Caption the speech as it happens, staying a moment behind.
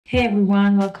Hey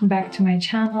everyone, welcome back to my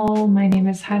channel. My name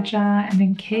is Hajar, and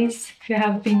in case if you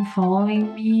have been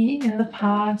following me in the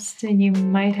past, you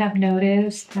might have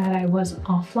noticed that I was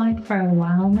offline for a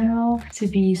while now, to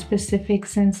be specific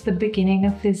since the beginning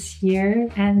of this year.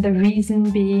 And the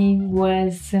reason being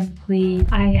was simply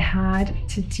I had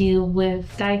to deal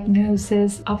with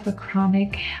diagnosis of a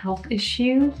chronic health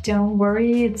issue. Don't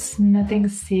worry, it's nothing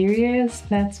serious.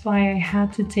 That's why I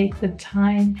had to take the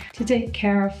time to take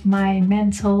care of my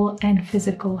mental and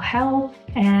physical health,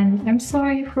 and I'm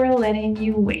sorry for letting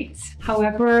you wait.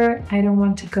 However, I don't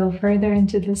want to go further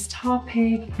into this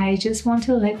topic. I just want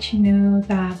to let you know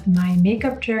that my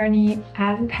makeup journey,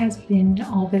 as it has been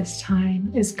all this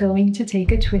time, is going to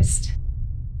take a twist.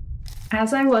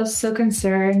 As I was so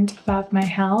concerned about my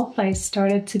health, I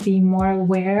started to be more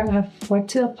aware of what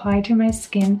to apply to my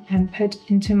skin and put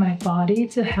into my body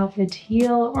to help it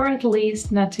heal, or at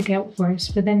least not to get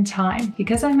worse within time.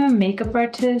 Because I'm a makeup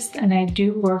artist and I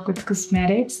do work with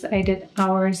cosmetics, I did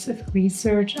hours of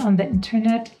research on the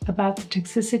internet about the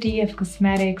toxicity of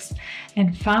cosmetics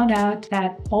and found out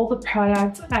that all the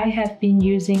products I have been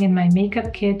using in my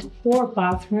makeup kit or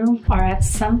bathroom are at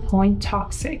some point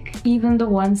toxic, even the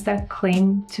ones that claim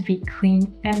to be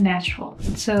clean and natural.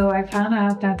 So I found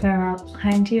out that there are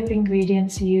plenty of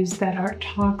ingredients used that are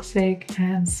toxic,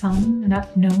 and some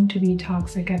not known to be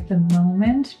toxic at the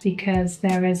moment, because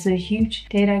there is a huge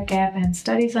data gap and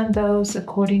studies on those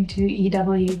according to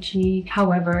EWG.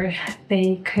 However,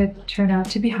 they could turn out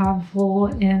to be harmful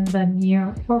in the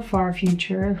near or far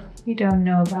future. We don't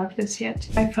know about this yet.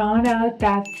 I found out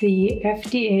that the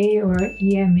FDA or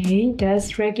EMA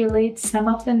does regulate some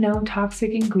of the known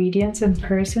toxic ingredients and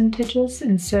percentages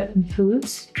in certain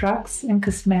foods, drugs, and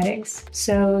cosmetics,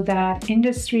 so that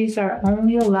industries are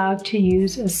only allowed to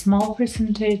use a small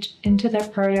percentage into their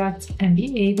products and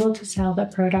be able to sell their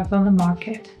product on the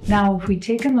market. Now, if we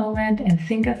take a moment and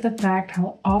think of the fact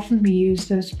how often we use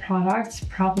those products,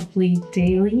 probably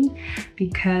daily,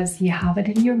 because you have it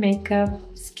in your makeup,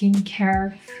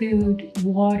 skincare, food,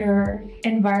 water,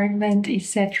 environment,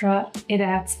 etc., it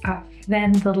adds up.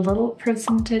 Then the little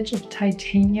percentage of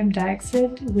titanium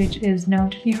dioxide, which is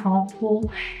known to be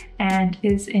harmful and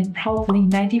is in probably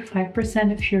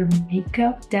 95% of your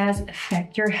makeup, does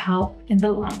affect your health in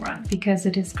the long run, because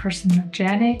it is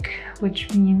carcinogenic,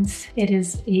 which means it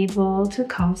is able to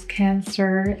cause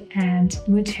cancer and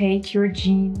mutate your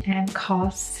gene and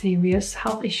cause serious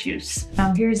health issues.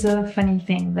 Now, here's a funny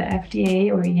thing. The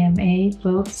FDA or EMA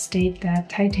both state that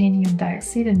titanium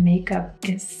dioxide in makeup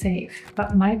is safe.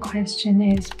 But my question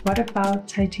is, what about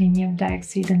titanium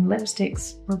dioxide in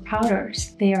lipsticks or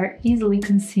powders? They are easily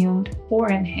consumed or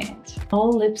inhaled.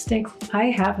 All lipsticks I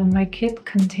have in my kit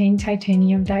contain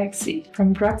titanium dioxide.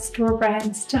 From drugstore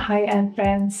brands to high-end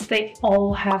brands, they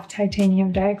all have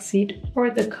titanium dioxide, or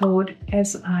the code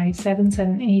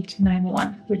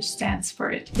SI77891, which stands for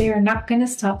it. They are not going to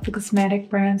stop the cosmetic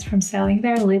brands from selling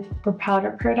their lip or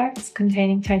powder products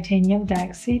containing titanium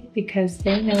dioxide, because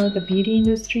they know the beauty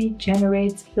industry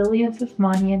generates billions of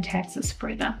money in taxes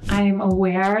for them. I am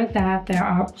aware that there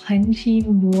are plenty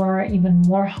more, even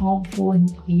more harmful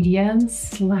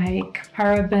ingredients like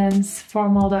parabens,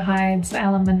 formaldehydes,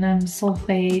 aluminum,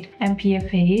 sulfate, and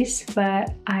PFAs,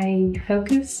 but I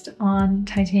focused on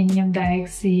titanium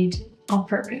dioxide on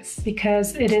purpose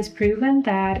because it is proven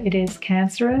that it is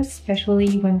cancerous,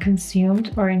 especially when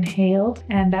consumed or inhaled,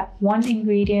 and that one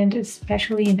ingredient is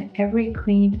especially in every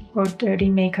clean or dirty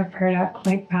makeup product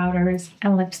like powders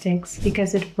and lipsticks,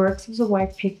 because it works as a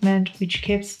white pigment which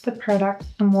gives the product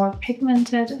a more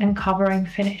pigmented and covering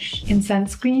finish. In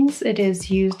sunscreens, it is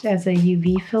used as a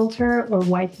UV filter or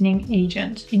whitening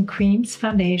agent. In creams,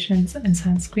 foundations, and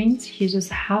sunscreens, users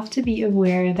have to be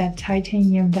aware that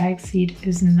titanium dioxide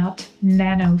is not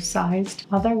nano-sized,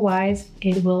 otherwise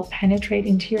it will penetrate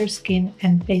into your skin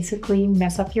and basically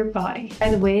mess up your body.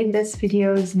 By the way, this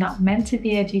video is not meant to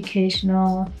be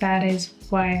educational. That is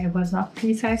why I was not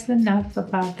precise enough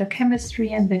about the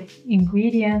chemistry and the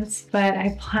ingredients, but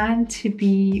I plan to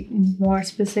be more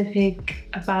specific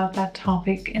about that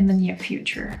topic in the near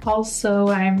future. Also,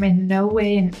 I'm in no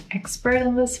way an expert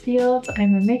in this field.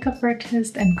 I'm a makeup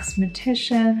artist and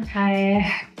cosmetician. I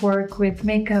work with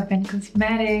makeup and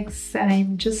cosmetics.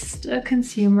 I'm just a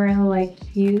consumer like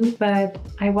you, but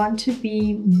I want to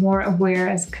be more aware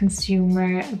as a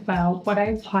consumer about what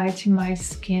I apply to my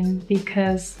skin,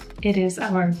 because it is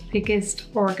our biggest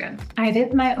organ. I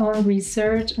did my own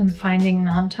research on finding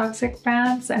non-toxic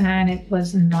brands, and it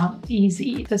was not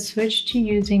easy. The switch to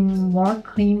using more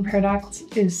clean products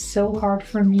is so hard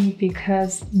for me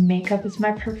because makeup is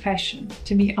my profession.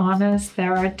 To be honest,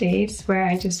 there are days where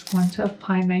I just want to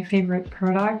apply my favorite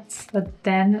products, but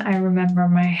then I remember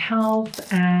my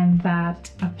health and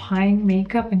that applying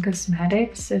makeup and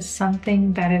cosmetics is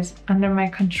something that is under my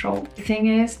control. The thing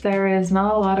is, there is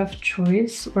not a lot of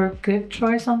choice or good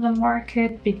choice on the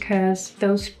market because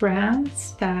those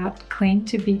brands that claim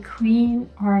to be clean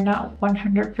are not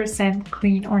 100%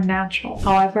 clean or natural.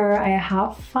 However, I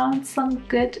have found some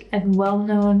good and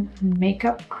well-known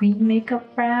clean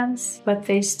makeup brands, but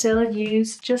they still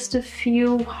use just a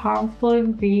few harmful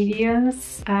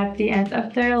ingredients at the end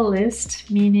of their list,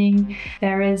 meaning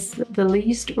there is the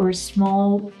least or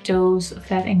small dose of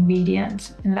that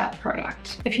ingredient in that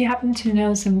product. If you happen to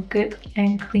know some good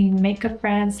and clean makeup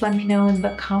brands, let me know in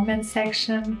the comment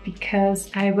section because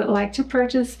I would like to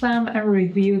purchase them and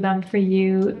review them for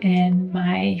you in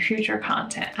my future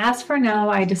content. As for now,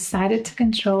 I decided to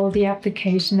control the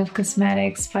application of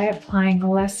cosmetics by applying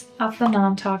less of the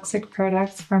non-toxic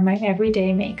products for my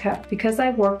everyday makeup. Because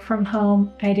I work from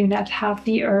home, I do not have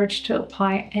the urge to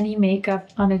apply any makeup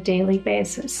on a daily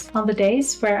basis. On the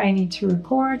days where I need to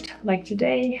record, like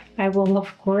today, I will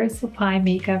of course apply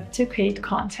makeup to create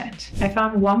content. I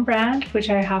found one brand which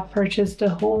I have purchased a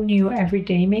whole new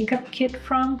everyday makeup kit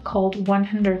from called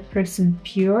 100%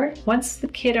 Pure. Once the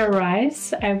kit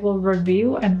arrives, I will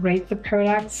review and rate the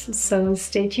products, so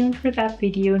stay tuned for that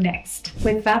video next.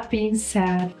 With that being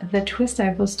said, the twist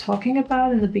I was talking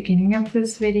about in the beginning of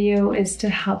this video is to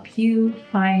help you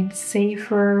find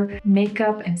safer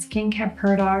makeup and skincare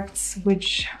products,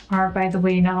 which are, by the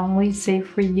way, not only safe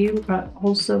for you but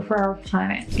also for our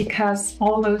planet, because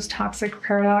all those toxic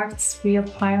products we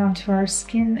apply onto our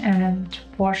skin and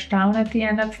wash down at the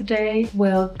end of the day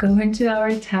will go into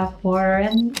our tap water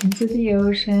and into the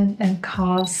ocean and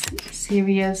cause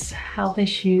serious health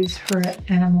issues for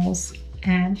animals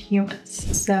and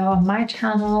humans. So on my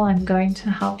channel, I'm going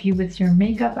to help you with your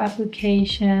makeup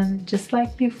application just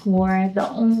like before. The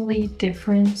only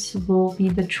difference will be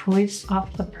the choice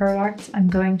of the products I'm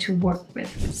going to work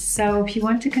with. So if you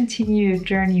want to continue your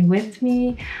journey with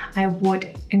me, I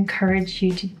would encourage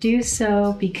you to do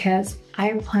so because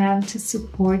I plan to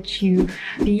support you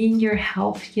being your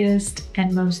healthiest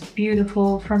and most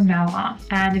beautiful from now on.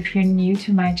 And if you're new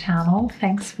to my channel,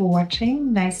 thanks for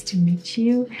watching. Nice to meet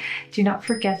you. Do not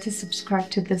forget to subscribe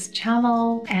to this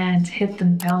channel and hit the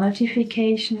bell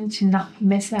notification to not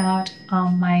miss out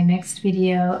on my next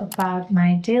video about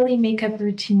my daily makeup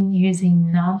routine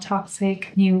using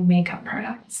non-toxic new makeup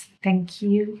products. Thank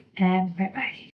you and bye-bye.